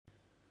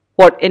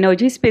What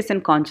energy, space,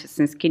 and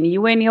consciousness can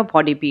you and your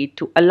body be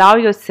to allow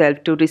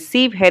yourself to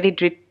receive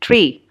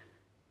hereditary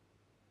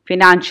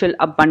financial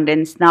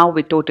abundance now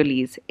with total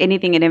ease?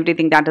 Anything and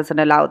everything that doesn't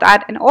allow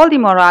that, and all the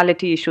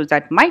morality issues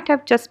that might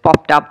have just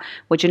popped up,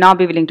 would you now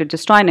be willing to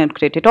destroy and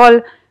create it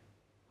all?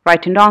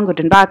 Right and wrong,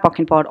 good and bad, pock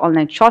and pot, all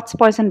night shots,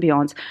 boys and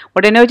beyonds.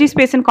 What energy,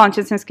 space, and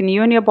consciousness can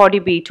you and your body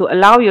be to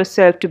allow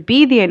yourself to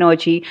be the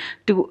energy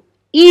to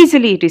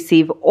easily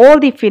receive all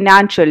the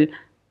financial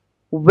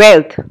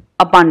wealth,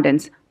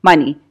 abundance,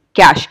 money,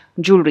 cash,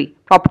 jewelry,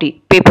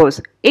 property,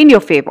 papers in your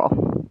favor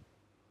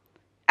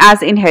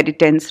as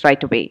inheritance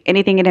right away?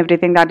 Anything and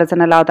everything that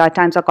doesn't allow that,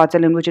 times or cards,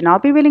 would you now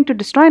be willing to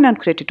destroy and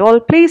uncreate it all,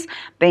 please?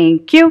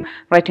 Thank you.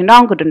 Right and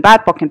wrong, good and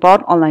bad, pock and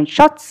pot, online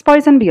shots,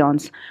 boys and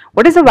beyonds.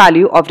 What is the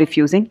value of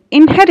refusing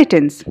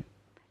inheritance?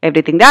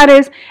 Everything that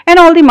is, and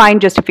all the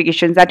mind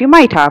justifications that you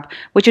might have,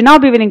 would you now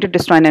be willing to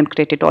destroy and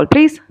uncreate it all,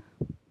 please?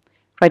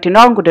 Right and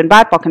wrong, good and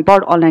bad, pock and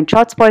pot, online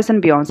shots, boys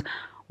and beyonds.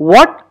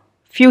 What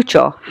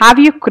future have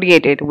you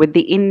created with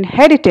the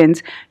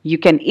inheritance you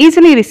can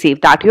easily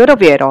receive, that you're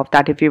aware of,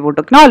 that if you would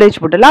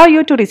acknowledge would allow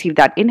you to receive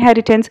that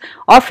inheritance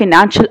of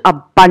financial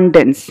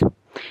abundance?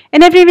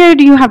 And everywhere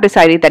you have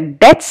decided that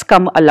debts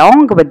come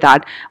along with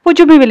that, would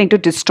you be willing to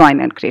destroy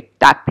and create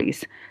that,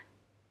 please?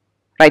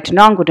 Right and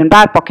wrong, good and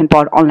bad, pock and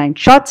pot, online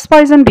shots,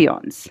 boys and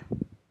beyonds.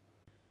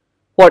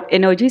 What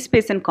energy,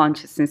 space, and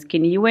consciousness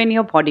can you and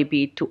your body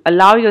be to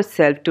allow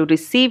yourself to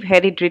receive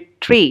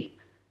hereditary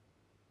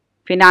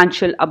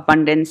financial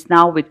abundance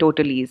now with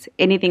total ease?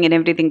 Anything and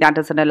everything that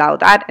doesn't allow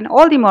that, and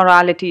all the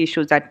morality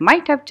issues that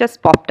might have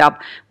just popped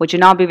up, would you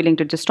now be willing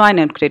to destroy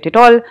and create it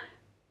all?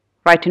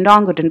 Right and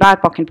wrong, good and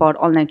bad, pock and pot,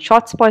 all night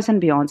shots, boys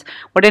and beyonds.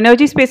 What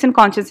energy, space, and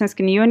consciousness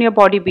can you and your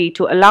body be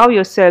to allow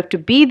yourself to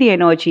be the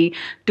energy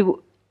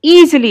to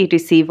easily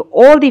receive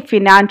all the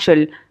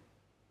financial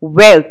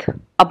wealth,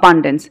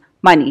 abundance,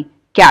 money,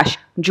 cash,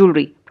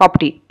 jewelry,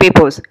 property,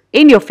 papers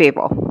in your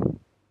favor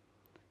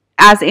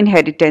as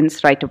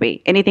inheritance right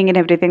away? Anything and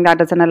everything that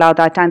doesn't allow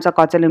that, times or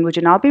cards, would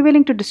you now be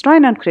willing to destroy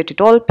and uncreate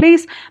it all,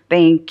 please?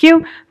 Thank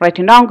you. Right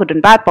and wrong, good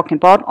and bad, pock and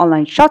pot,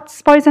 online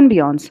shots, boys and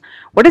beyonds.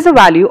 What is the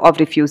value of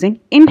refusing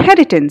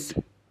inheritance?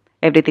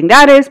 Everything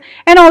that is,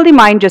 and all the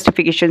mind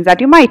justifications that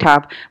you might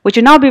have, would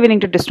you now be willing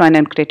to destroy and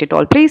uncreate it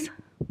all, please?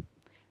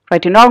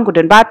 Right and wrong, good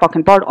and bad, pock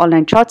and pot,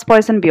 online shots,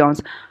 boys and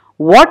beyonds.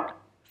 What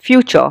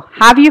future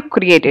have you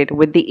created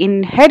with the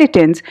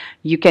inheritance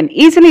you can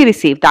easily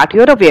receive, that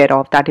you're aware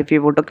of, that if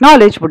you would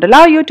acknowledge would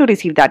allow you to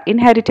receive that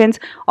inheritance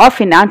of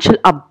financial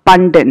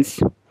abundance?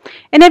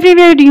 And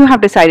everywhere you have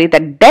decided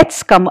that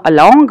debts come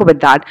along with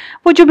that,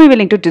 would you be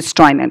willing to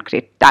destroy and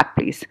create that,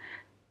 please?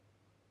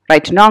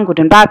 Right and wrong, good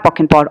and bad, pock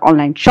and pot,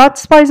 online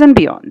shots, boys and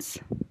beyonds.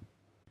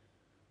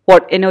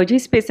 What energy,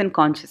 space, and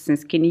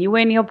consciousness can you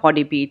and your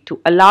body be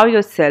to allow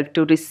yourself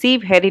to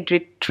receive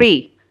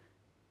hereditary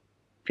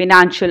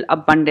financial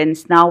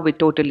abundance now with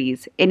total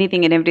ease?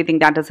 Anything and everything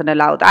that doesn't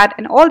allow that,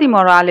 and all the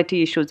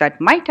morality issues that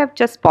might have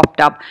just popped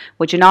up,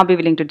 would you now be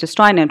willing to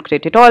destroy and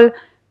create it all?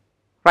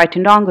 Right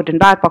and wrong, good and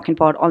bad, pock and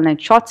pot, all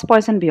night shots,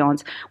 boys and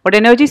beyonds. What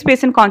energy,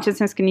 space, and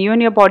consciousness can you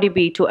and your body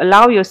be to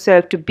allow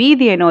yourself to be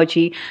the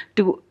energy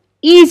to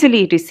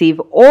easily receive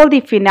all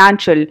the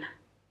financial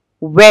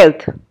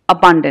wealth,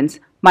 abundance,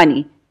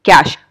 money,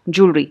 cash,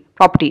 jewelry,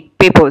 property,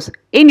 papers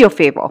in your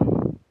favor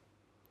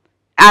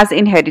as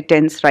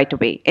inheritance right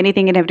away?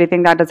 Anything and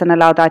everything that doesn't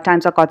allow that,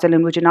 times or cards,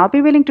 would you now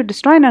be willing to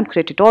destroy and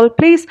uncreate it all,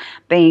 please?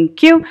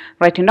 Thank you.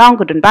 Right and wrong,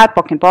 good and bad,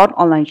 pock and pot,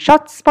 online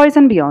shots, boys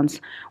and beyonds.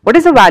 What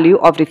is the value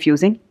of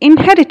refusing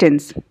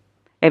inheritance?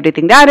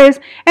 Everything that is,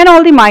 and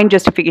all the mind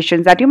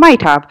justifications that you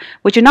might have,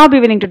 would you now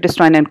be willing to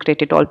destroy and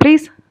uncreate it all,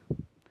 please?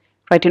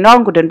 Right and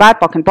wrong, good and bad,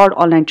 pock and pot,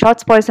 online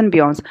shots, boys and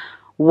beyonds.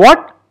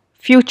 What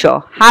future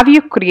have you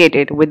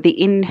created with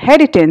the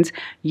inheritance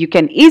you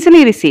can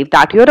easily receive,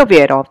 that you're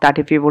aware of, that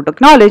if you would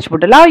acknowledge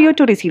would allow you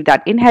to receive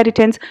that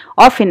inheritance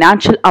of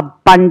financial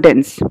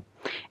abundance?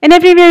 And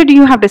everywhere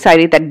you have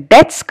decided that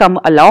debts come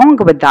along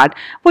with that,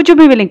 would you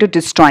be willing to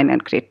destroy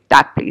and create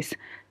that, please?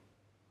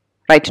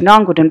 Right and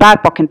wrong, good and bad,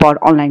 pock and pot,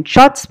 online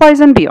shots, boys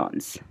and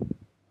beyonds.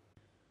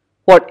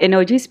 What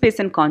energy, space,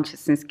 and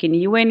consciousness can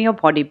you and your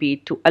body be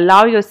to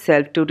allow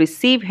yourself to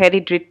receive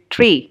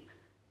hereditary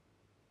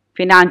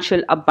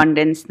financial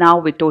abundance now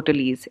with total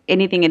ease?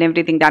 Anything and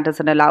everything that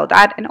doesn't allow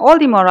that, and all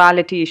the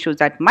morality issues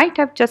that might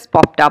have just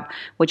popped up,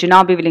 would you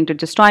now be willing to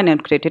destroy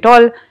and create it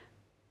all?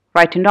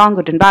 Right and wrong,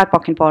 good and bad,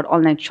 pock and pot, all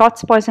night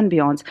shots, boys and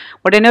beyonds.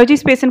 What energy,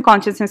 space, and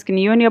consciousness can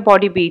you and your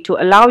body be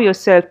to allow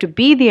yourself to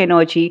be the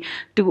energy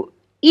to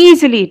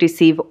easily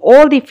receive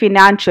all the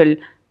financial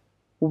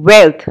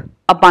wealth,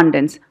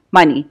 abundance,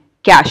 money,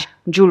 cash,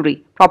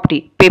 jewelry,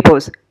 property,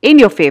 papers in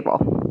your favor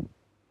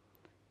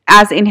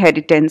as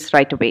inheritance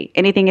right away?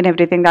 Anything and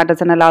everything that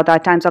doesn't allow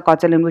that, times or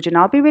cards, would you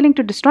now be willing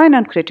to destroy and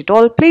uncreate it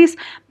all, please?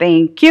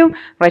 Thank you.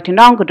 Right and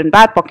wrong, good and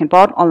bad, pock and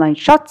pot, online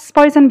shots,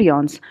 boys and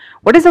beyonds.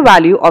 What is the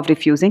value of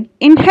refusing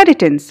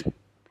inheritance?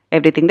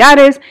 Everything that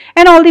is,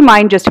 and all the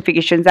mind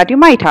justifications that you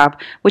might have,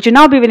 would you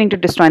now be willing to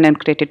destroy and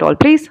uncreate it all,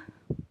 please?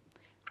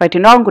 Right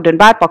and wrong, good and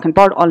bad, pock and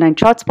pot, all nine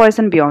shots, boys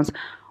and beyonds.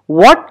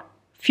 What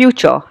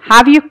future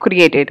have you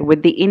created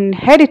with the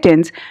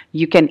inheritance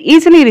you can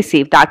easily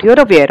receive that you're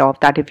aware of,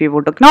 that if you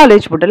would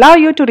acknowledge would allow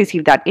you to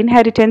receive that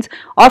inheritance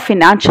of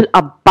financial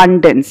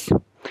abundance?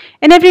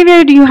 And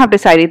everywhere you have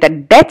decided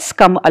that debts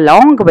come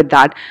along with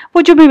that,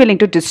 would you be willing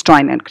to destroy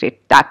and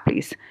create that,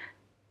 please?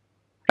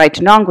 Right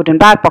and wrong, good and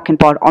bad, POC and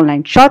POD,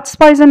 online shots,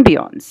 spies and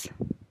beyonds.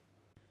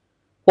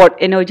 What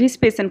energy,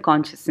 space and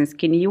consciousness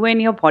can you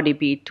and your body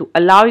be to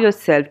allow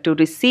yourself to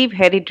receive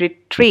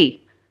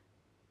hereditary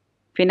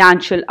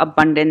financial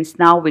abundance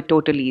now with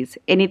total ease?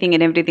 Anything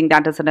and everything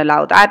that doesn't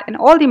allow that, and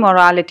all the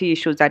morality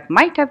issues that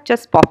might have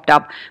just popped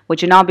up,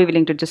 would you now be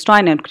willing to destroy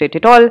and create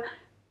it all?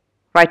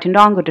 Right and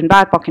wrong, good and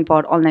bad, POC and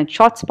POD, all night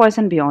shots, spoils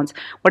and beyonds.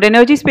 What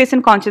energy, space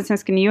and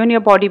consciousness can you and your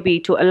body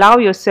be to allow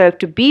yourself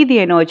to be the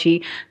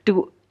energy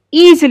to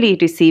easily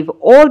receive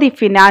all the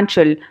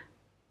financial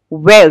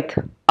wealth,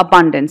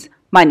 abundance,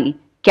 money,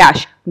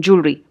 cash,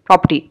 jewelry,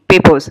 property,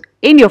 papers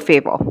in your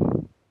favor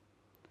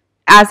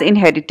as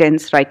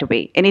inheritance right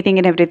away? Anything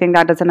and everything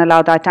that doesn't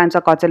allow that, times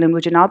or cards, and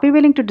would you now be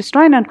willing to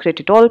destroy and uncreate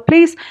it all,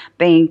 please?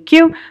 Thank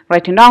you.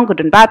 Right and wrong, good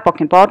and bad,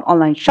 POC and POD,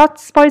 online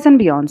shots, spoils and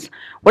beyonds.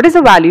 What is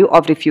the value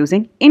of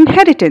refusing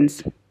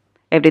inheritance?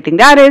 Everything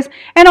that is,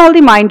 and all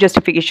the mind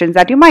justifications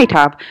that you might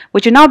have,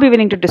 would you now be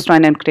willing to destroy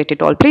and uncreate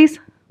it all, please?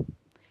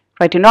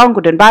 Right and wrong,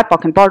 good and bad,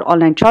 POC and POD,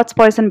 online shots,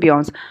 spoils and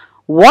beyonds.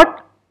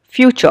 What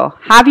future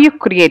have you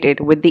created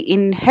with the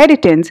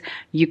inheritance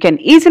you can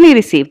easily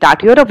receive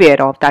that you're aware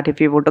of, that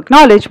if you would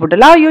acknowledge would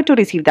allow you to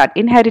receive that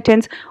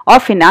inheritance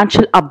of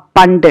financial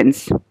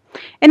abundance?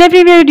 And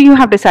everywhere you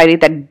have decided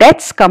that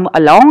debts come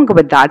along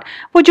with that,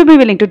 would you be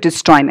willing to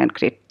destroy and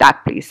create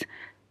that, please?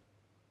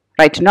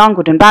 Right and wrong,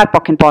 good and bad,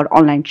 POC and POD,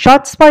 online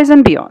shots, spies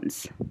and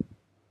beyonds.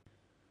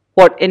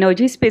 What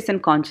energy, space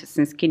and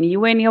consciousness can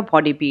you and your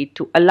body be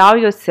to allow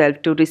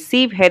yourself to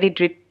receive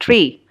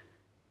hereditary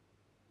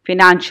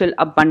financial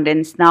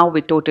abundance now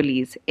with total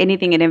ease?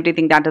 Anything and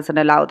everything that doesn't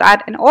allow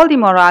that, and all the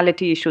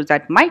morality issues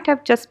that might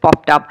have just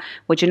popped up,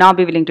 would you now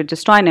be willing to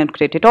destroy and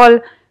create it all?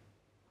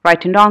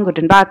 Right and wrong, good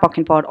and bad, POC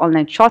and POD, all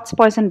night shots,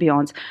 spoils and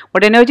beyonds.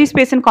 What energy,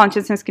 space and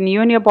consciousness can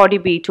you and your body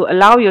be to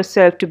allow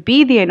yourself to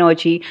be the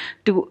energy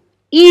to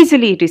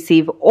easily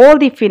receive all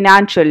the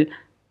financial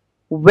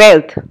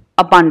wealth,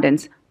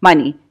 abundance,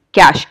 money,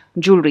 cash,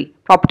 jewelry,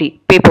 property,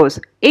 papers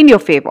in your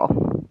favor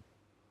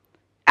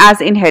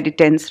as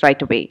inheritance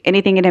right away?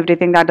 Anything and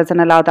everything that doesn't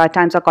allow that,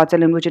 times or cards,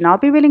 and would you now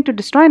be willing to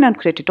destroy and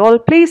uncreate it all,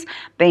 please?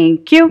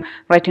 Thank you.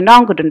 Right and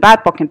wrong, good and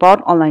bad, POC and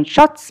POD, online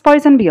shots,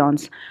 spoils and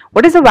beyonds.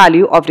 What is the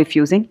value of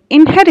refusing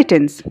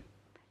inheritance?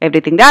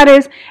 Everything that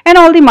is, and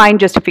all the mind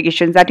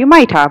justifications that you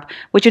might have,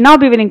 would you now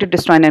be willing to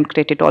destroy and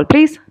uncreate it all,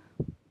 please?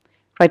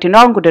 Right and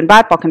wrong, good and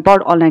bad, POC and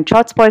POD, online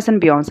shots, spoils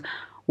and beyonds.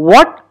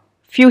 What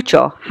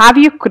future have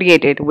you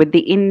created with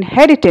the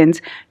inheritance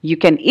you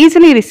can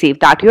easily receive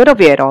that you're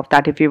aware of,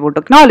 that if you would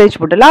acknowledge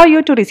would allow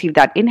you to receive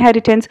that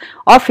inheritance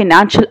of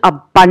financial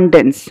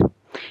abundance?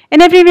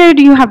 And everywhere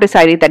you have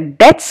decided that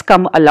debts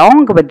come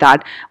along with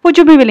that, would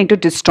you be willing to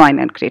destroy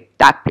and create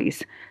that,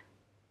 please?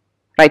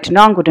 Right and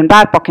wrong, good and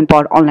bad, POC and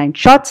POD, online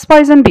shots,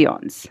 spies and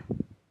beyonds.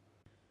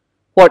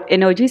 What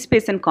energy,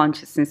 space and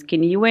consciousness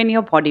can you and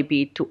your body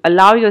be to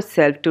allow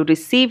yourself to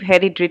receive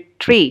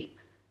hereditary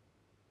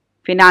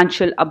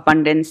financial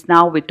abundance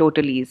now with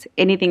total ease?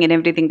 Anything and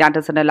everything that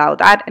doesn't allow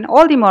that, and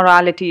all the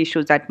morality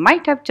issues that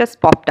might have just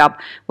popped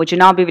up, would you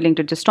now be willing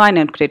to destroy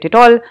and create it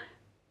all?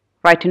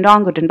 Right and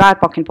wrong, good and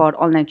bad, POC and POD,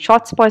 all night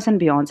shots, spoils and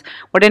beyonds.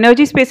 What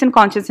energy, space and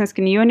consciousness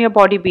can you and your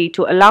body be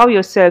to allow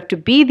yourself to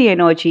be the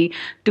energy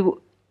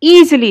to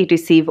easily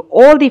receive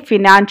all the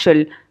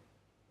financial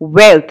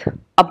wealth,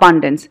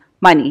 abundance,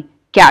 money,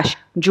 cash,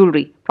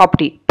 jewelry,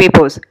 property,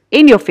 papers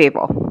in your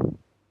favor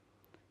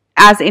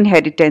as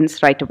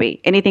inheritance right away?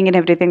 Anything and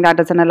everything that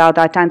doesn't allow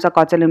that, times or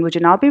cards, and would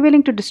you now be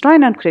willing to destroy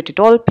and uncreate it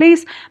all,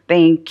 please?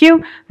 Thank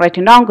you. Right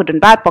and wrong, good and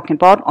bad, POC and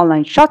POD,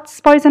 online shots,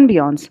 spoils and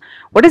beyonds.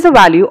 What is the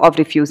value of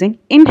refusing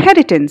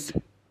inheritance?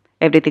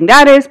 Everything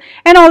that is,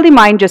 and all the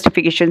mind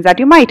justifications that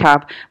you might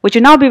have, would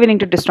you now be willing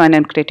to destroy and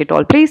uncreate it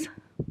all, please?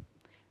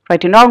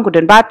 Right and wrong, good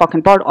and bad, POC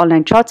and POD,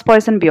 online shots,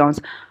 spoils and beyonds.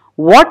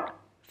 What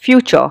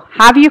future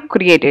have you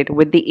created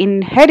with the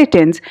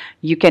inheritance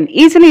you can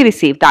easily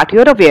receive that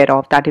you're aware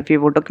of, that if you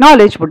would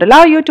acknowledge would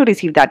allow you to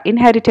receive that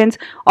inheritance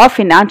of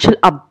financial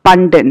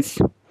abundance?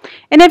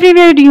 And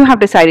everywhere you have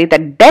decided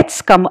that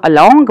debts come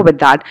along with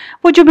that,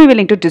 would you be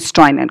willing to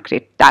destroy and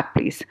create that,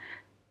 please?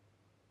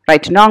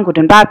 Right and wrong, good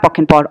and bad, POC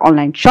and POD,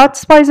 online shots,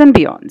 spies and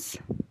beyonds.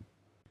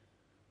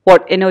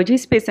 What energy,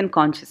 space and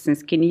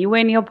consciousness can you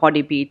and your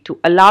body be to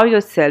allow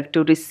yourself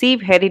to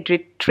receive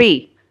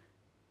hereditary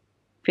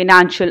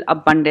financial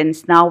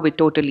abundance now with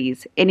total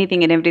ease?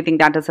 Anything and everything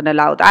that doesn't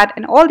allow that,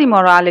 and all the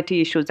morality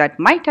issues that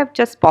might have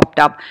just popped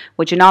up,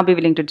 would you now be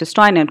willing to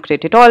destroy and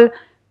create it all?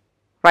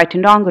 Right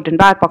and wrong, good and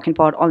bad, POC and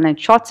POD, all night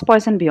shots,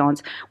 spoils and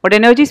beyonds. What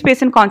energy,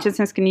 space and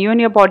consciousness can you and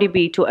your body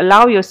be to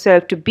allow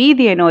yourself to be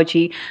the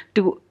energy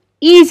to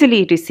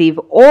easily receive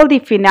all the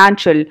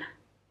financial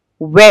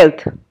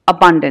wealth,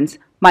 abundance,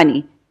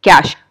 money,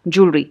 cash,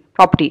 jewelry,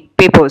 property,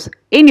 papers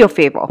in your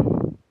favor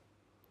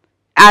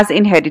as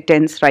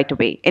inheritance right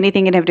away.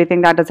 Anything and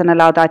everything that doesn't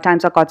allow that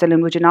times or cards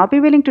in would you now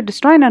be willing to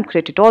destroy and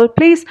uncreate it all,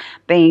 please?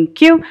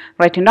 Thank you.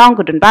 Writing down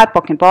good and bad,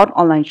 pocket pot,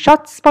 online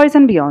shots, spies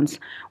and beyonds.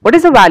 What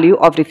is the value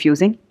of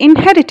refusing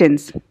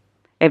inheritance?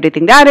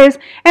 Everything that is,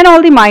 and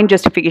all the mind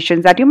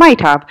justifications that you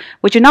might have,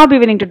 would you now be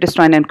willing to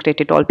destroy and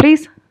uncreate it all,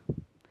 please?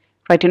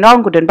 Writing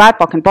down good and bad,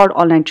 pocket pot,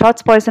 online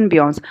shots, spies and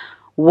beyonds.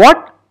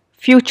 What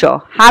future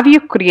have you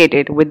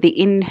created with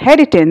the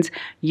inheritance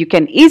you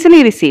can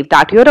easily receive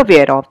that you're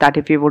aware of, that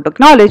if you would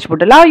acknowledge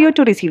would allow you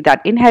to receive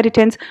that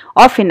inheritance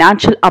of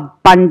financial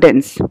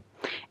abundance?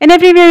 And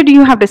everywhere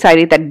you have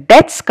decided that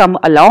debts come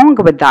along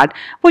with that,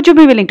 would you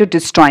be willing to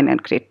destroy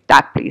and create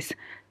that, please?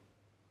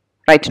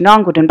 Right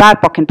now, good and bad,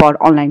 pocket pot,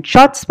 online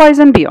shots, spies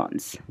and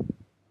beyonds.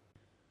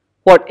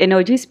 What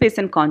energy, space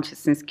and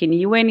consciousness can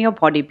you and your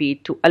body be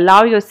to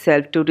allow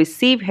yourself to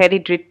receive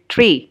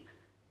hereditary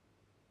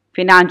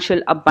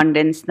financial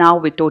abundance now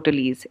with total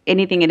ease?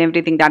 Anything and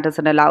everything that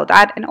doesn't allow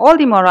that, and all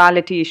the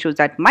morality issues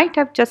that might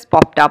have just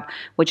popped up,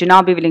 would you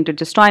now be willing to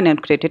destroy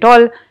and create it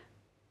all?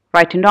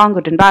 Right and wrong,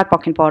 good and bad,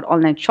 pocket pot,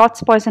 online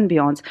shots, spies and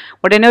beyonds.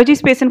 What energy,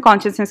 space and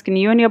consciousness can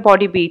you and your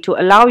body be to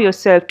allow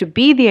yourself to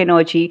be the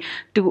energy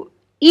to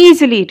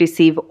easily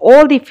receive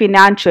all the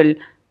financial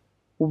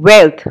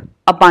wealth,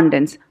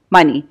 abundance,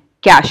 money,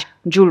 cash,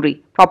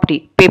 jewelry,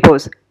 property,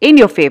 papers in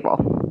your favor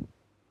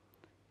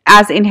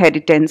as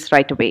inheritance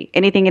right away?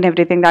 Anything and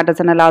everything that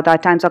doesn't allow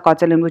that times or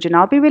cards would you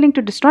now be willing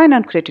to destroy and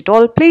uncreate it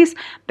all, please?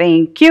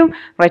 Thank you.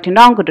 Writing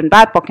down good and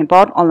bad, pocket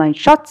pot, online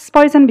shots,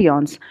 spies and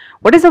beyonds.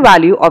 What is the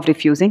value of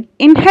refusing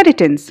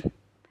inheritance?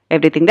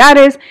 Everything that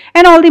is,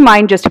 and all the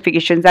mind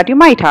justifications that you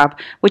might have,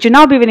 would you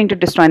now be willing to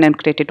destroy and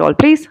uncreate it all,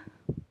 please?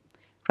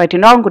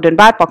 Writing down good and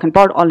bad, pocket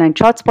pot, online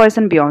shots, spies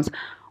and beyonds.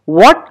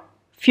 What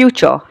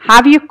future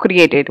have you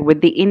created with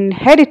the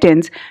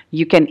inheritance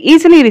you can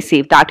easily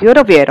receive that you're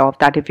aware of,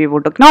 that if you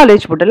would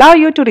acknowledge would allow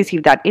you to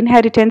receive that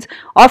inheritance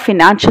of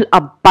financial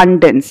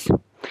abundance?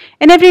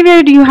 And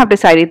everywhere you have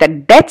decided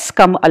that debts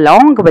come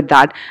along with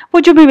that,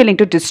 would you be willing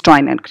to destroy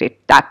and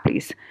create that,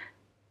 please?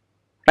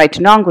 Right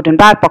now, good and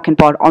bad, pocket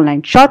pot,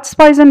 online shots,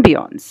 spies and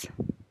beyonds.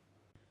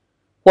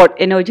 What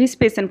energy,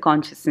 space and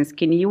consciousness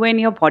can you and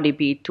your body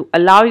be to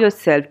allow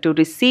yourself to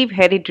receive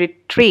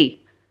hereditary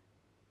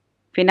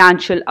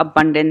financial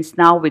abundance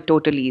now with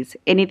total ease?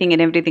 Anything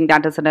and everything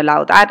that doesn't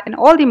allow that, and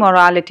all the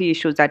morality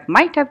issues that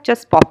might have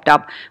just popped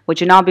up,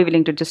 would you now be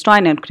willing to destroy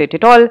and create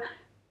it all?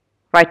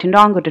 Right and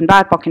wrong, good and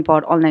bad, pocket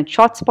pot, online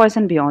shots, spies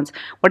and beyonds.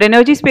 What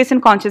energy, space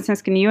and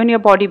consciousness can you and your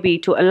body be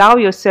to allow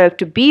yourself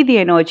to be the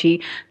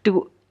energy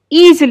to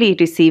easily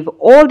receive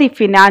all the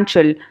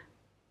financial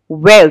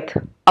wealth,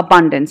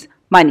 abundance,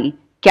 money,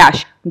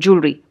 cash,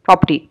 jewelry,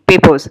 property,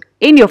 papers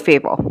in your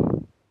favor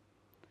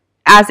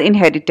as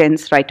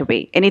inheritance right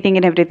away? Anything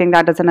and everything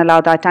that doesn't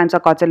allow that times or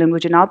cards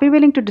would you now be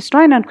willing to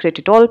destroy and uncreate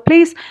it all,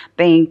 please?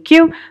 Thank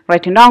you.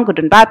 Writing down good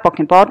and bad,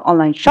 pocket pot,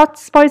 online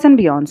shots, spies and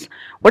beyonds.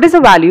 What is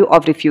the value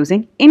of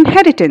refusing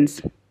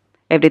inheritance?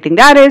 Everything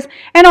that is,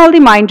 and all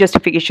the mind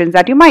justifications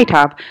that you might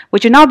have,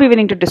 would you now be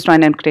willing to destroy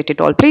and uncreate it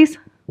all, please?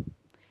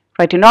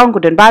 Writing down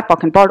good and bad,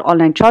 pocket pot,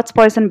 online shots,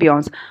 spies and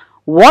beyonds.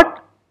 What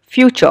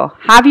future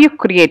have you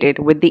created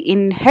with the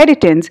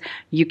inheritance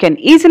you can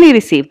easily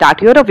receive that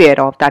you're aware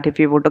of, that if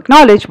you would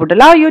acknowledge would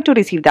allow you to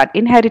receive that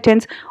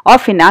inheritance of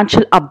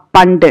financial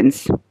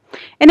abundance?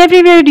 And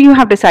everywhere you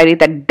have decided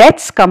that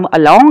debts come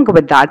along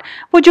with that,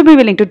 would you be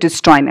willing to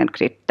destroy and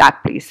create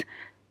that, please?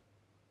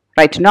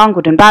 Right now,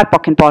 good and bad,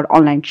 pocket pot,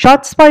 online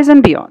shots, spies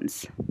and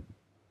beyonds.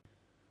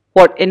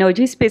 What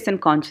energy, space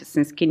and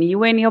consciousness can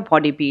you and your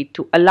body be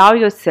to allow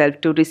yourself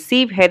to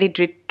receive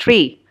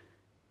hereditary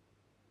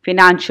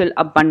financial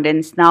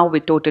abundance now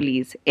with total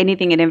ease?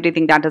 Anything and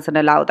everything that doesn't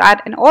allow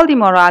that, and all the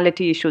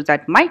morality issues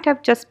that might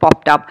have just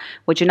popped up,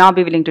 would you now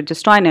be willing to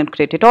destroy and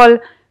create it all?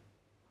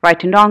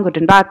 Right and wrong, good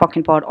and bad,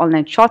 pocket pot,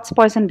 online shots,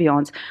 spies and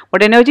beyonds.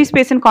 What energy,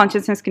 space and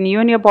consciousness can you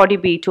and your body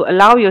be to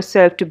allow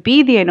yourself to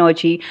be the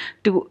energy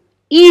to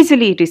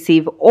easily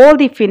receive all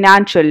the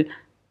financial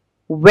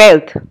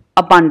wealth,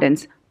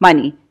 abundance,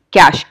 money,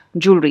 cash,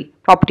 jewelry,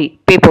 property,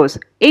 papers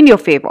in your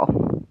favor?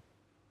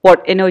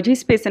 What energy,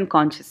 space and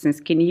consciousness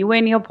can you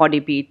and your body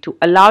be to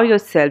allow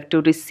yourself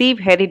to receive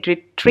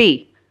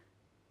hereditary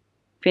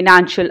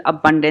financial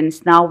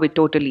abundance now with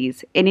total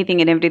ease? Anything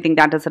and everything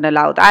that doesn't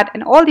allow that,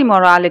 and all the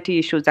morality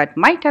issues that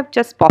might have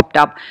just popped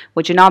up,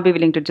 would you now be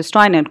willing to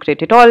destroy and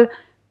create it all?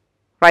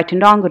 Right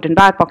and wrong, good and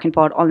bad, pocket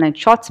pot, online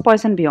shots,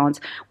 spies and beyonds.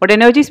 What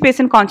energy, space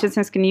and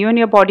consciousness can you and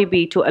your body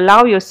be to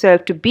allow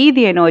yourself to be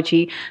the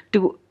energy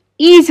to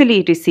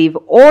easily receive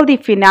all the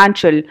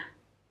financial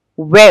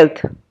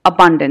wealth,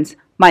 abundance,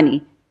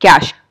 money,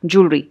 cash,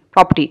 jewelry,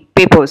 property,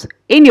 papers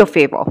in your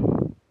favor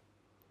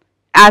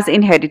as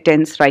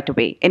inheritance right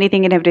away?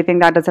 Anything and everything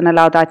that doesn't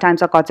allow that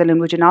times or cards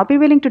would you now be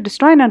willing to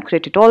destroy and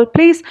uncreate it all,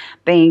 please?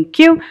 Thank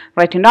you.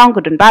 Writing down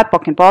good and bad,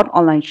 pocket pot,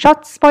 online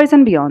shots, spies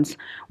and beyonds.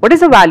 What is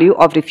the value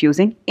of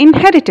refusing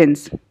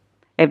inheritance?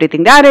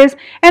 Everything that is,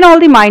 and all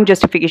the mind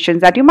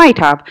justifications that you might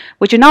have,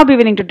 would you now be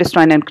willing to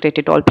destroy and uncreate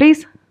it all,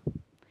 please?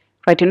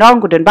 Writing down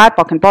good and bad,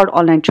 pocket pot,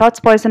 online shots,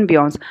 spies and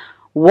beyonds.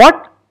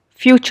 What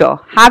future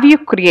have you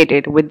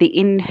created with the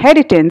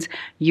inheritance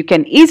you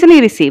can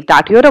easily receive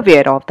that you're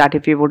aware of, that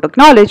if you would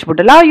acknowledge would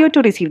allow you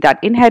to receive that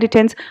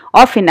inheritance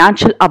of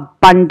financial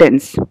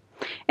abundance?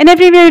 And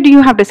everywhere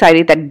you have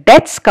decided that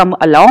debts come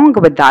along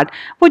with that,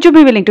 would you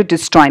be willing to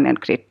destroy and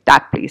create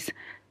that, please?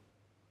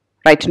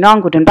 Right now,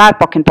 good and bad,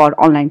 POC and POD,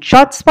 online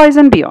shorts, spies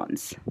and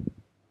beyonds.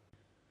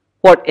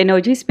 What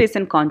energy, space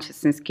and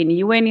consciousness can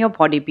you and your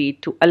body be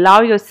to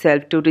allow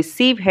yourself to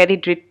receive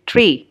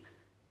hereditary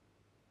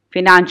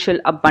financial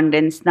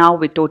abundance now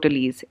with total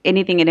ease?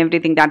 Anything and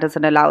everything that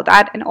doesn't allow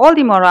that, and all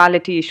the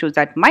morality issues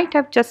that might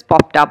have just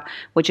popped up,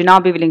 would you now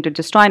be willing to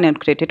destroy and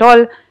create it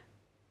all?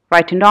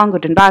 Right and wrong,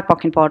 good and bad,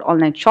 POC and POD,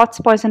 online shorts,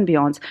 spoils and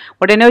beyonds.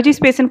 What energy,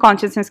 space and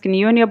consciousness can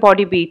you and your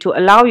body be to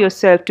allow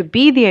yourself to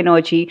be the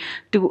energy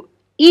to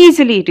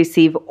easily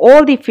receive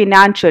all the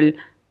financial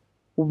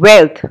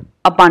wealth,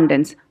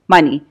 abundance,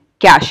 money,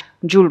 cash,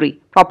 jewelry,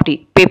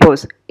 property,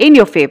 papers in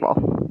your favor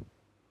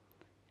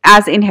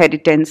as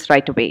inheritance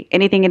right away?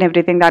 Anything and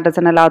everything that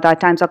doesn't allow that,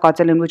 times or cards,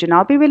 would you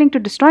now be willing to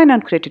destroy and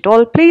uncreate it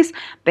all, please?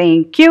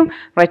 Thank you.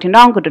 Right and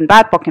wrong, good and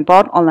bad, POC and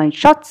POD, online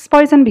shots,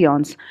 spoils and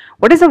beyonds.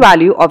 What is the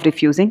value of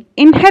refusing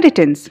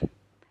inheritance?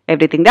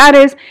 Everything that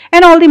is,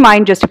 and all the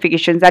mind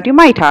justifications that you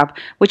might have,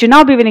 would you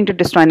now be willing to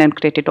destroy and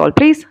uncreate it all,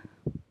 please?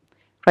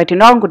 Right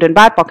and wrong, good and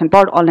bad, POC and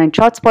POD, online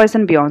shots, spoils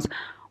and beyonds.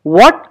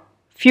 What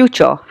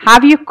future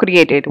have you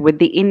created with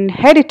the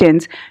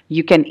inheritance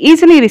you can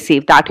easily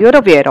receive that you're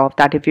aware of,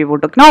 that if you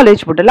would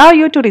acknowledge would allow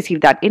you to receive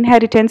that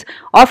inheritance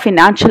of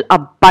financial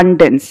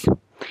abundance?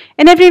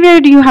 And everywhere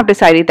you have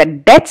decided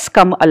that debts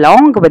come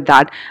along with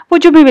that,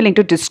 would you be willing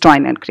to destroy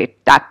and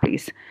create that,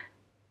 please?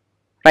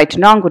 Right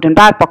now, good and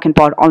bad, POC and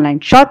POD, online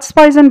shorts,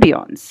 spies and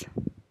beyonds.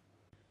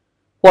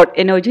 What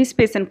energy,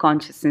 space and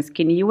consciousness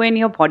can you and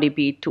your body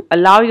be to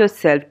allow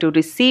yourself to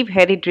receive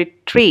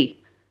hereditary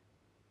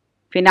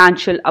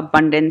financial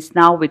abundance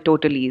now with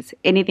total ease?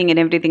 Anything and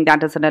everything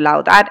that doesn't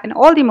allow that, and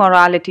all the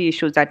morality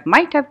issues that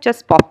might have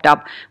just popped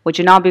up, would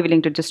you now be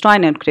willing to destroy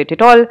and create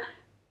it all?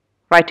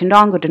 Right and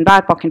wrong, good and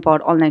bad, POC and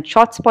POD, online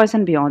shorts, spoils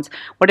and beyonds.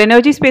 What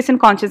energy, space and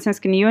consciousness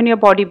can you and your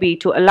body be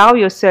to allow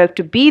yourself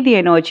to be the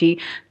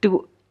energy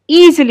to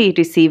easily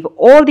receive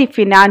all the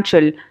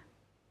financial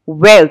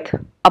wealth,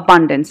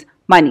 abundance,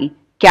 money,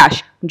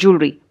 cash,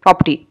 jewelry,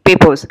 property,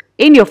 papers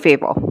in your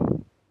favor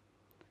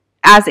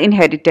as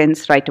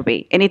inheritance right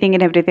away? Anything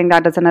and everything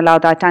that doesn't allow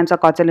that, times or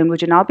cards,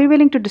 would you now be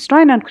willing to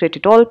destroy and uncreate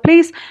it all,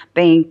 please?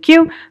 Thank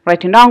you.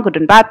 Right and wrong, good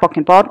and bad, POC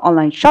and POD,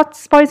 online shots,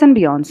 spoils and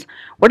beyonds.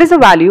 What is the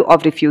value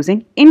of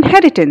refusing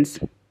inheritance?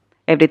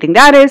 Everything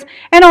that is,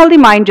 and all the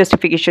mind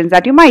justifications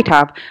that you might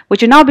have,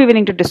 would you now be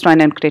willing to destroy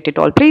and uncreate it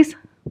all, please?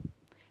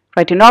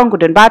 Right and wrong,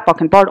 good and bad,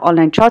 POC and POD,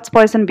 online shots,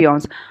 spoils and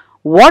beyonds.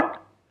 What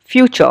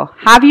future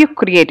have you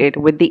created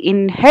with the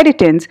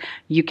inheritance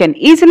you can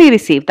easily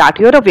receive that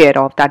you're aware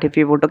of, that if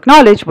you would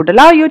acknowledge would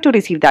allow you to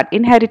receive that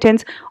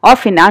inheritance of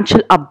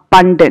financial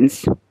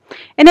abundance?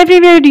 And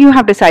everywhere you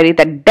have decided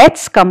that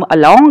debts come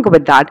along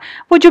with that,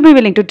 would you be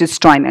willing to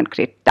destroy and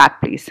create that,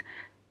 please?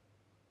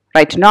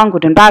 Right now,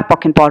 good and bad,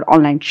 POC and POD,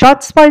 online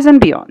shorts, spies and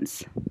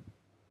beyonds.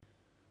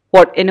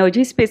 What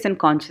energy, space and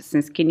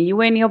consciousness can you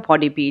and your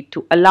body be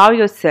to allow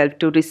yourself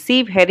to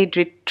receive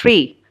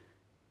hereditary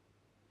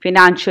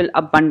financial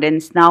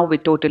abundance now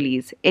with total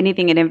ease?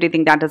 Anything and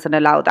everything that doesn't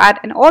allow that,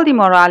 and all the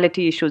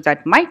morality issues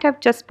that might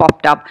have just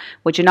popped up,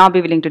 would you now be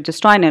willing to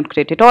destroy and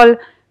create it all?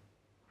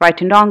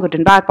 Right and wrong, good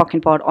and bad, POC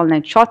and POD,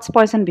 online shorts,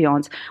 spoils and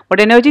beyonds. What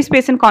energy,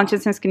 space and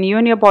consciousness can you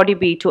and your body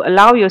be to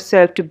allow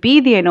yourself to be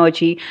the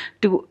energy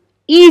to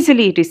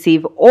easily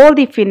receive all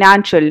the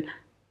financial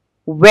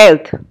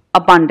wealth,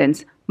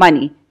 abundance,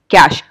 money,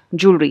 cash,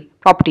 jewelry,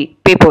 property,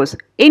 papers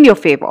in your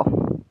favor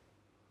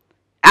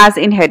as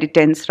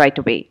inheritance right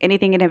away?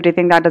 Anything and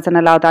everything that doesn't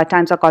allow that,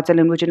 times or cards,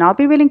 would you now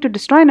be willing to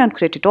destroy and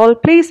uncreate it all,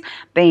 please?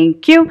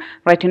 Thank you.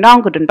 Right and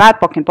wrong, good and bad,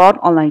 POC and POD,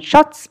 online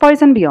shots,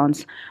 spoils and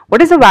beyonds.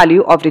 What is the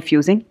value of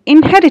refusing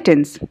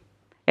inheritance?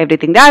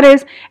 Everything that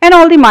is, and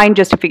all the mind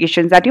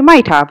justifications that you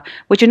might have,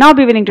 would you now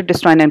be willing to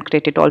destroy and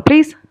uncreate it all,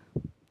 please?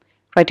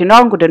 Right and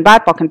wrong, good and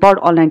bad, POC and POD,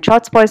 online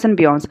shots, spoils and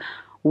beyonds.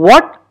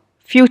 What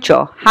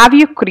future have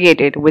you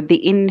created with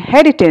the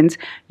inheritance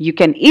you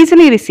can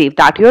easily receive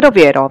that you're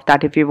aware of,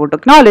 that if you would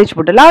acknowledge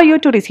would allow you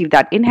to receive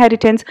that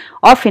inheritance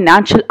of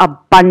financial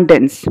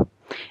abundance?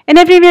 And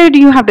everywhere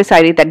you have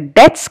decided that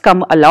debts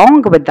come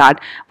along with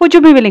that, would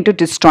you be willing to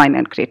destroy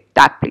and create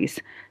that, please?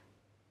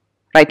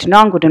 Right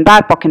now, good and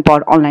bad, POC and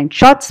POD, online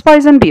shorts,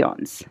 spies and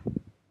beyonds.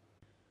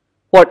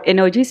 What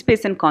energy,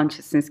 space and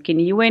consciousness can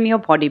you and your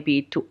body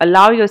be to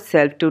allow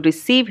yourself to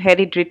receive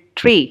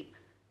hereditary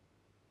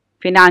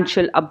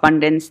financial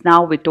abundance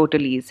now with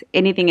total ease?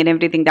 Anything and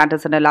everything that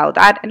doesn't allow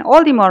that, and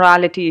all the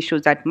morality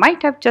issues that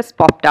might have just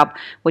popped up,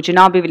 would you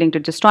now be willing to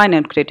destroy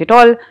and create it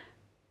all?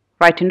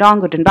 Right and wrong,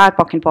 good and bad,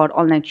 POC and POD,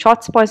 online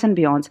shorts, spoils and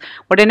beyonds.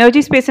 What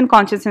energy, space and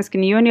consciousness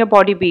can you and your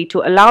body be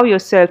to allow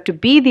yourself to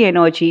be the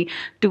energy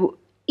to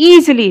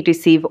easily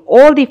receive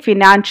all the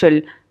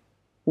financial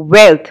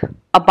wealth,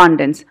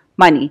 abundance,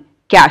 money,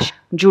 cash,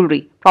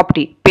 jewelry,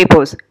 property,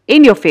 papers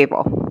in your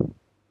favor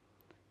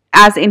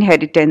as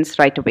inheritance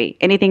right away.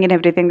 Anything and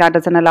everything that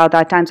doesn't allow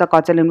that times or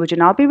Godzilla would you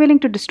now be willing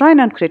to destroy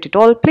and uncreate it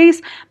all,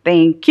 please?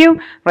 Thank you.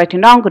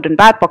 Writing down good and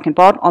bad, POC and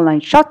POD,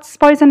 online shots,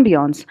 spoils and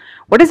beyonds.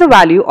 What is the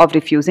value of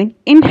refusing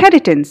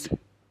inheritance?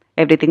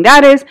 Everything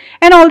that is,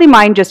 and all the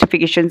mind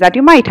justifications that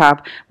you might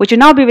have, would you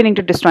now be willing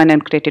to destroy and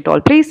uncreate it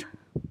all, please?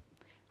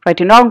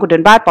 Writing down good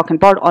and bad, POC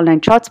and POD,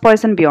 online shots,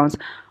 spoils and beyonds.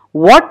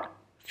 What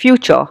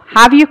future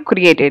have you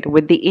created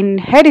with the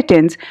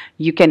inheritance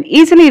you can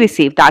easily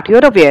receive that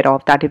you're aware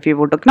of, that if you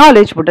would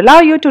acknowledge would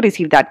allow you to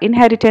receive that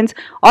inheritance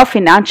of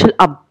financial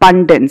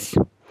abundance?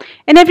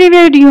 And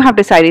everywhere you have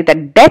decided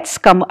that debts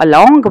come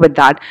along with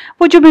that,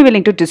 would you be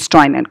willing to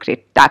destroy and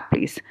create that,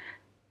 please?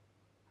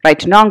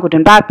 Right now, good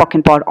and bad, POC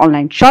and POD,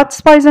 online shots,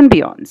 spoils and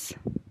beyonds.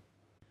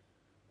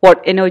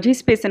 What energy,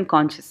 space and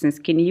consciousness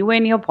can you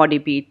and your body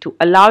be to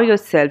allow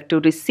yourself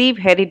to receive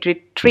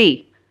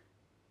hereditary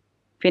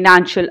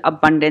financial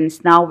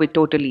abundance now with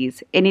total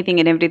ease? Anything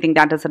and everything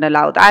that doesn't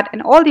allow that,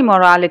 and all the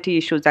morality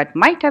issues that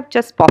might have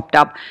just popped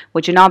up,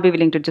 would you now be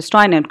willing to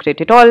destroy and create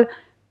it all?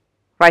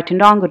 Right and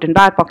wrong, good and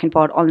bad, POC and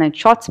POD, online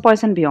shots,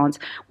 spoils and beyonds.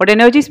 What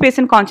energy, space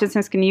and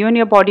consciousness can you and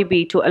your body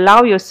be to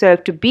allow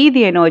yourself to be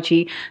the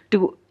energy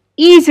to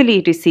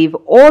easily receive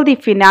all the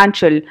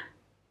financial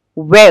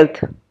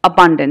wealth,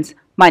 abundance,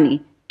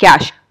 money,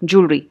 cash,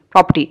 jewelry,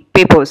 property,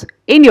 papers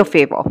in your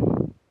favor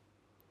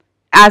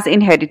as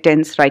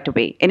inheritance right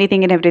away?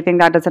 Anything and everything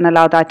that doesn't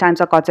allow that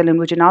times or Godzilla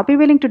would you now be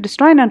willing to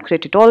destroy and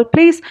uncreate it all,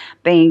 please?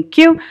 Thank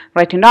you.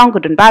 Writing down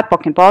good and bad,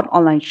 POC and POD,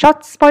 online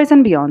shots, spoils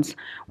and beyonds.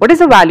 What is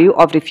the value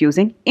of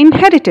refusing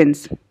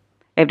inheritance?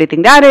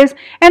 Everything that is,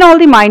 and all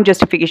the mind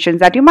justifications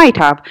that you might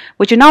have,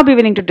 would you now be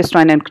willing to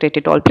destroy and uncreate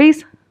it all,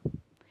 please?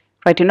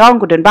 Writing down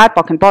good and bad,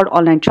 POC and POD,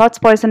 online shots,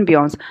 spoils and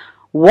beyonds.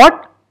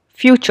 What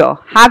future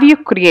have you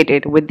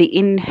created with the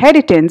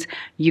inheritance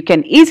you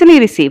can easily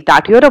receive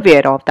that you're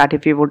aware of, that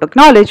if you would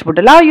acknowledge would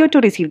allow you to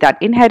receive that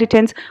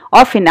inheritance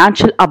of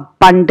financial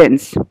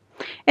abundance?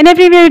 And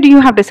everywhere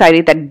you have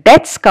decided that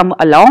debts come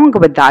along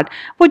with that,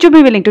 would you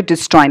be willing to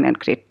destroy and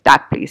create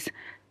that, please?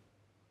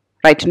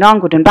 Right now,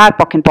 good and bad,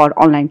 POC and POD,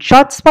 online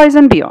shots, spoils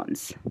and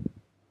beyonds.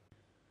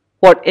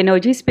 What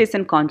energy, space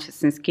and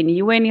consciousness can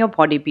you and your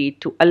body be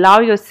to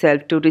allow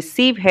yourself to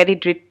receive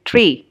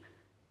hereditary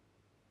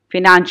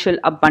financial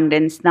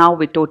abundance now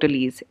with total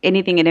ease?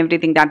 Anything and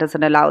everything that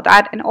doesn't allow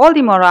that, and all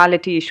the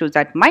morality issues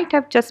that might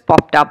have just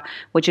popped up,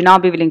 would you now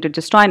be willing to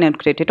destroy and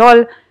create it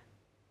all?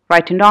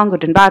 Right and wrong,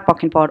 good and bad,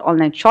 POC and POD,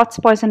 online shots,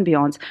 spoils and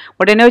beyonds.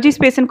 What energy,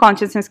 space and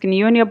consciousness can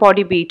you and your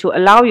body be to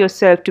allow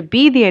yourself to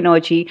be the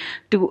energy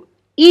to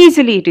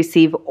easily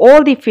receive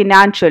all the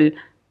financial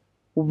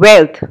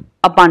wealth,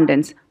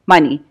 abundance,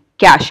 money,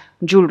 cash,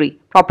 jewelry,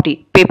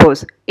 property,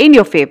 papers in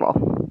your favor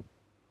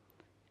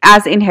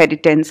as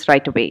inheritance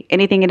right away?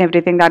 Anything and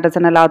everything that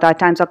doesn't allow that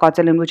times or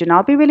Godzilla would you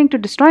now be willing to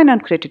destroy and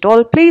uncreate it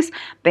all, please?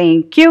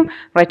 Thank you.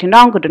 Writing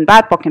down good and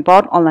bad, POC and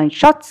POD, online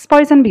shots,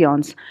 spoils and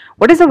beyonds.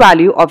 What is the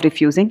value of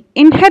refusing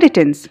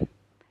inheritance?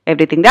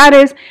 Everything that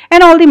is,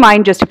 and all the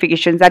mind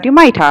justifications that you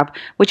might have,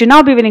 would you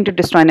now be willing to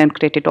destroy and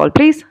uncreate it all,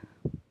 please?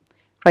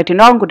 Writing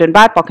down good and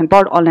bad, POC and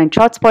POD, online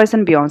shots, spoils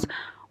and beyonds.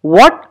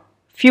 What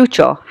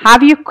future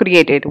have you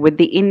created with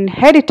the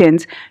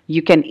inheritance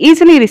you can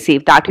easily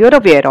receive that you're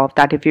aware of,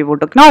 that if you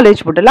would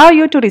acknowledge would allow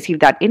you to receive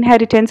that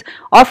inheritance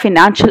of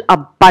financial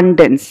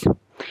abundance?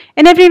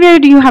 And everywhere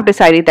you have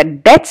decided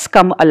that debts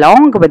come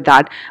along with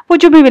that,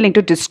 would you be willing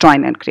to destroy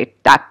and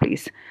create that,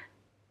 please?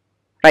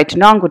 Right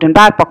now, good and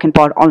bad, POC and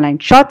POD, online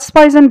shots,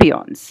 spoils and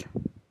beyonds.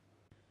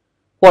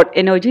 What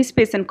energy,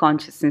 space and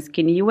consciousness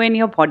can you and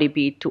your body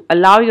be to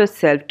allow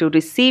yourself to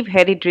receive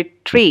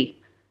hereditary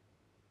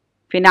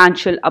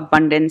financial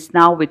abundance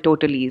now with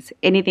total ease?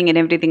 Anything and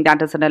everything that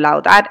doesn't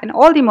allow that, and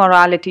all the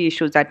morality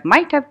issues that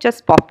might have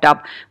just popped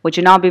up, would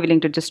you now be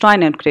willing to destroy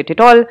and create it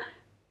all?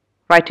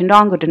 Right and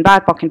wrong, good and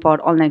bad, POC and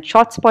POD, online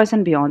shots, spoils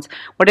and beyonds.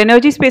 What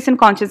energy, space and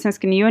consciousness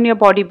can you and your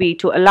body be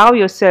to allow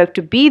yourself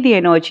to be the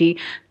energy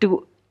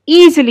to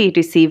easily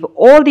receive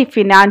all the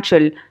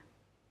financial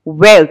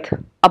wealth,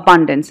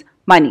 abundance,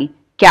 money,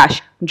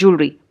 cash,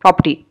 jewelry,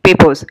 property,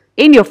 papers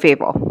in your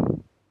favor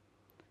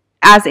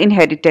as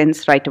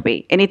inheritance right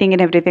away? Anything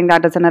and everything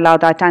that doesn't allow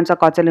that times or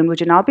Godzilla would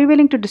you now be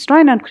willing to destroy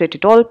and uncreate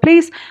it all,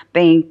 please?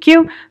 Thank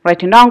you.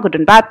 Writing down good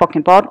and bad, POC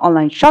and POD,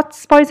 online shots,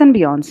 spoils and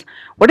beyonds.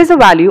 What is the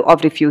value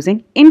of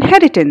refusing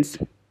inheritance?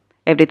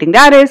 Everything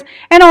that is,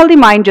 and all the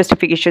mind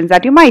justifications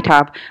that you might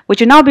have,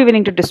 would you now be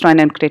willing to destroy and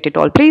uncreate it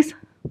all, please?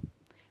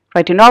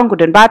 Writing down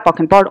good and bad, POC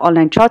and POD,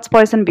 online shots,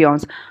 spoils and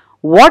beyonds.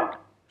 What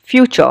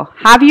future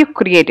have you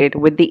created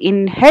with the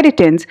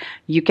inheritance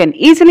you can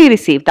easily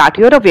receive that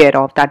you're aware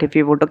of, that if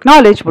you would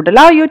acknowledge would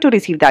allow you to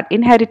receive that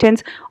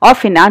inheritance of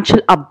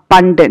financial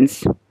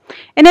abundance?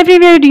 And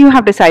everywhere you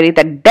have decided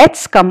that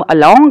debts come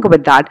along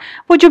with that,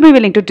 would you be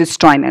willing to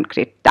destroy and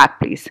create that,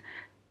 please?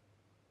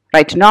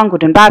 Right now,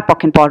 good and bad,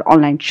 POC and POD,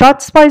 online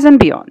shots, spoils and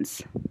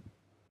beyonds.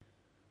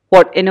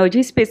 What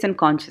energy, space and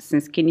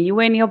consciousness can you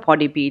and your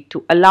body be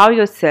to allow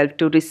yourself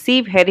to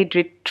receive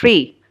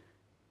hereditary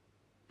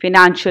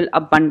financial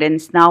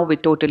abundance now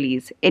with total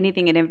ease.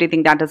 Anything and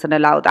everything that doesn't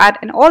allow that,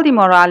 and all the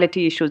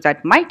morality issues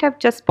that might have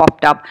just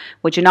popped up,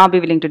 would you now be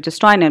willing to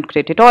destroy and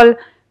create it all?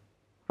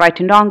 Right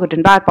and wrong, good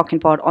and bad, POC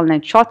and POD, all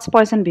night shots,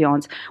 poise and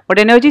beyonds. What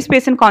energy,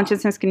 space and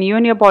consciousness can you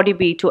and your body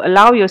be to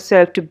allow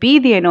yourself to be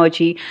the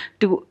energy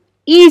to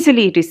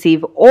easily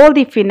receive all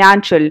the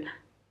financial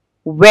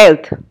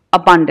wealth,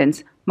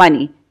 abundance,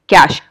 money,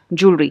 cash,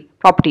 jewelry,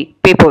 property,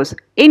 papers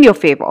in your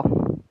favor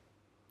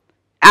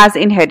as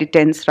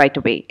inheritance right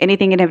away?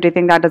 Anything and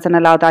everything that doesn't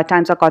allow that,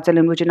 times or cards,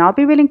 would you now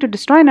be willing to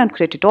destroy and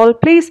uncreate it all,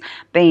 please?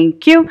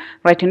 Thank you.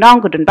 Right and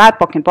wrong, good and bad,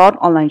 POC and POD,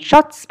 online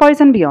shots, poise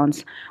and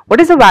beyonds.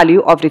 What is the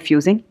value of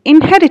refusing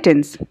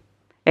inheritance?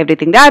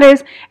 Everything that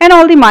is, and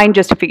all the mind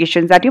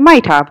justifications that you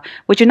might have,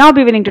 would you now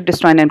be willing to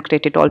destroy and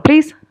uncreate it all,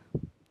 please?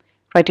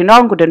 Right and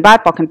wrong, good and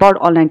bad, POC and POD,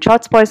 online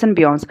shots, poise and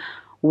beyonds.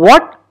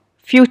 What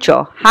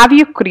future have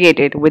you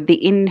created with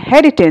the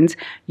inheritance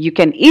you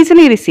can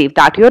easily receive,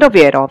 that you're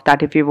aware of,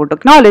 that if you would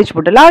acknowledge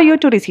would allow you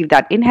to receive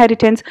that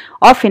inheritance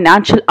of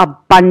financial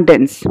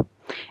abundance?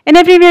 And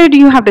everywhere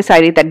you have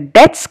decided that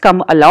debts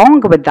come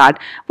along with that,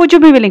 would you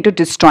be willing to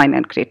destroy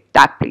and create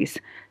that, please?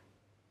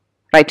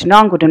 Right and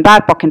wrong, good and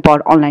bad, POC and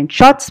POD, online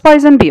shots,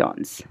 poise and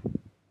beyonds.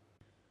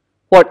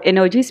 What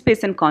energy,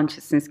 space and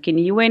consciousness can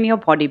you and your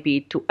body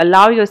be to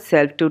allow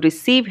yourself to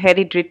receive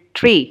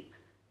hereditary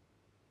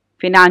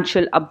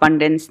financial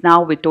abundance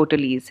now with total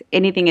ease?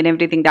 Anything and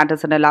everything that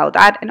doesn't allow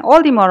that, and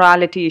all the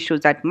morality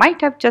issues that might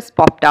have just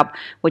popped up,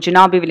 would you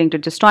now be willing to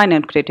destroy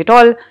and create it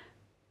all?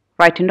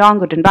 Right and wrong,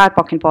 good and bad,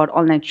 POC and POD,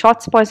 all night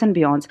shots, poise and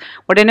beyonds.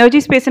 What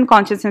energy, space and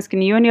consciousness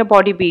can you and your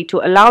body be to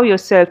allow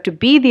yourself to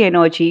be the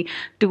energy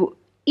to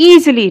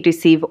easily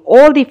receive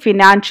all the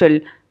financial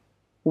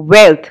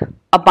wealth,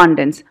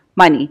 abundance,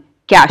 money,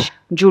 cash,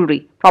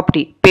 jewelry,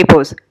 property,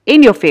 papers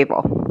in your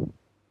favor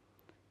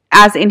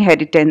as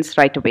inheritance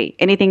right away?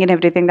 Anything and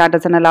everything that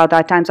doesn't allow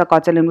that, times or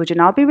cards, would you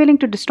now be willing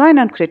to destroy and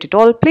uncreate it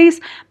all, please?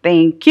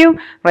 Thank you.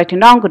 Right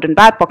and wrong, good and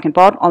bad, POC and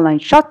POD, online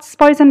shots,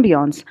 poise and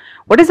beyonds.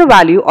 What is the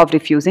value of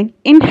refusing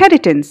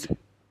inheritance?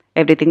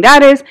 Everything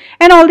that is,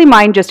 and all the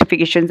mind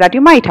justifications that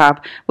you might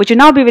have, would you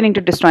now be willing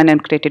to destroy and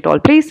uncreate it all,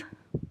 please?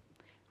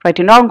 Right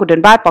and wrong, good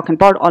and bad, POC and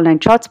POD, online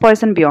shots,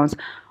 poise and beyonds.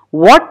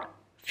 What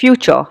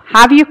future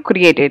have you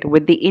created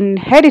with the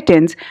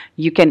inheritance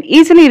you can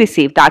easily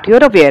receive, that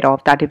you're aware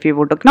of, that if you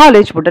would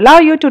acknowledge would allow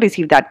you to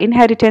receive that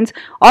inheritance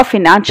of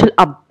financial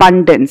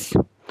abundance?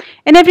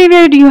 And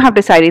everywhere you have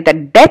decided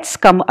that debts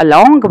come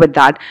along with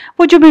that,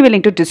 would you be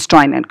willing to destroy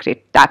and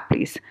create that,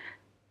 please?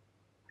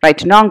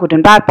 Right and wrong, good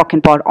and bad, POC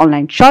and POD,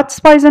 online shots,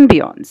 poise and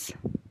beyonds.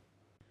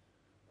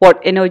 What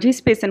energy,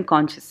 space and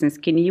consciousness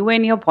can you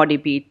and your body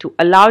be to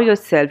allow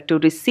yourself to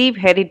receive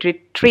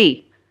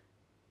hereditary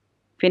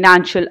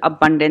financial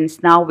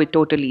abundance now with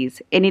total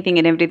ease? Anything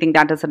and everything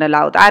that doesn't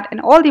allow that,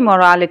 and all the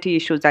morality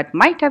issues that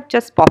might have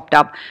just popped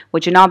up,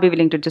 would you now be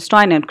willing to destroy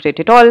and create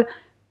it all?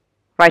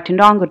 Right and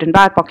wrong, good and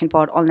bad, POC and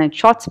POD, all night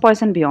shots,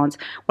 poise and beyonds.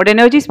 What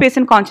energy, space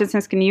and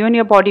consciousness can you and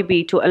your body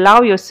be to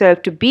allow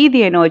yourself to be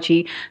the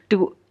energy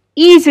to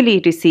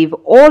easily receive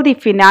all the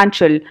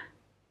financial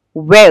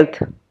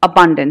wealth,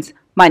 abundance,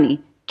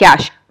 money,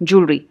 cash,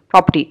 jewelry,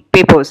 property,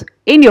 papers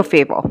in your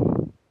favor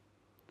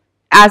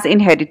as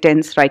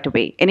inheritance right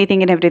away?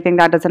 Anything and everything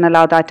that doesn't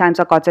allow that, times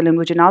or cards,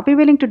 would you now be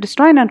willing to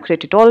destroy and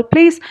uncreate it all,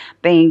 please?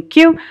 Thank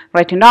you.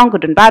 Right and wrong,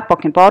 good and bad,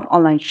 POC and POD,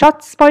 online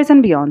shots, poise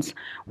and beyonds.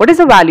 What is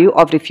the value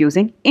of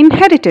refusing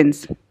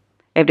inheritance?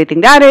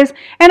 Everything that is,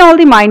 and all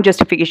the mind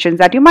justifications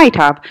that you might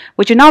have,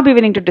 would you now be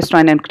willing to destroy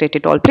and uncreate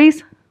it all,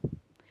 please?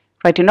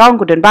 Right and wrong,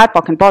 good and bad,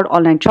 POC and POD,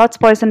 online shots,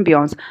 poise and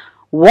beyonds.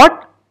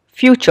 What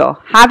future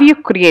have you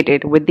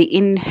created with the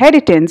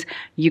inheritance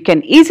you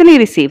can easily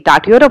receive,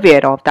 that you're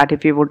aware of, that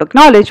if you would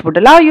acknowledge would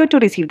allow you to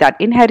receive that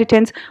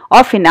inheritance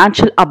of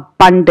financial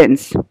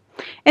abundance?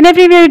 And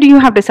everywhere you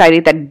have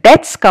decided that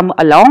debts come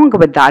along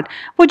with that,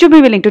 would you be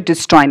willing to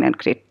destroy and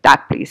create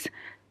that, please?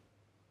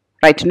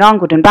 Right and wrong,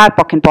 good and bad,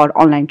 POC and POD,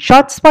 online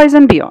shots, poise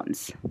and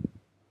beyonds.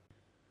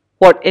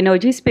 What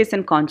energy, space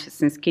and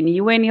consciousness can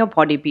you and your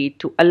body be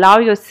to allow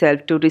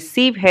yourself to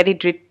receive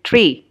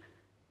hereditary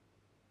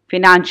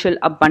financial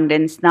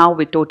abundance now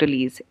with total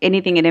ease?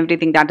 Anything and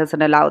everything that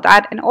doesn't allow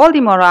that, and all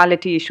the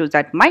morality issues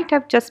that might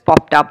have just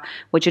popped up,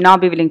 would you now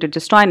be willing to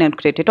destroy and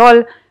create it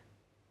all?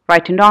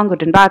 Right and wrong,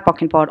 good and bad,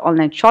 POC and POD, all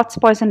night shots,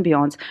 poise and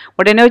beyonds.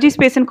 What energy,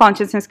 space and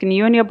consciousness can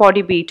you and your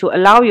body be to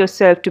allow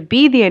yourself to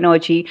be the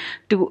energy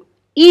to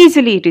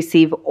easily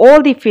receive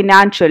all the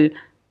financial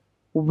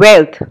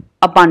wealth,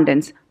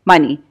 abundance,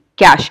 money,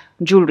 cash,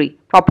 jewelry,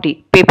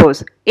 property,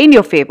 papers in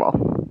your favor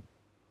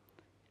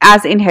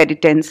as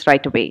inheritance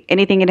right away?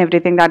 Anything and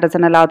everything that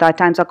doesn't allow that,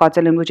 times or cards,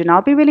 would you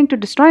now be willing to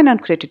destroy and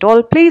uncreate it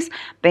all, please?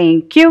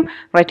 Thank you.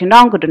 Right and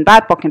wrong, good and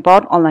bad, POC and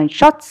POD, online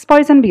shots,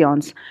 poise and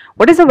beyonds.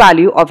 What is the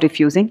value of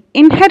refusing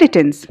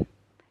inheritance?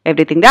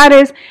 Everything that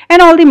is,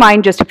 and all the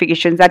mind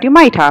justifications that you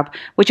might have,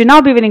 would you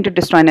now be willing to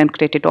destroy and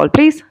uncreate it all,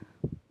 please?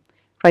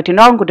 Right and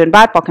wrong, good and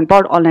bad, POC and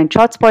POD, online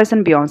shots, poise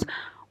and beyonds.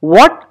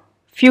 What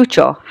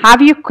future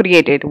have you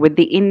created with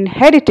the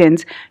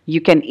inheritance you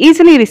can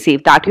easily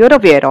receive, that you're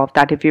aware of,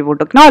 that if you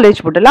would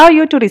acknowledge would allow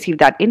you to receive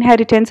that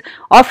inheritance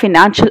of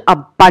financial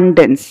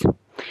abundance?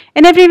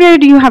 And everywhere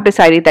you have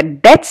decided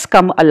that debts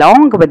come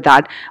along with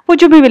that,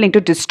 would you be willing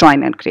to destroy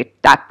and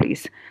create that,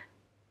 please?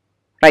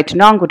 Right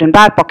now, Good and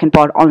Bad, Pock and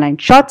Pod, online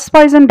shorts,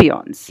 spies and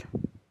beyonds.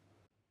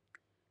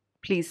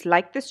 Please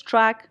like this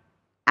track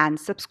and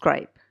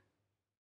subscribe.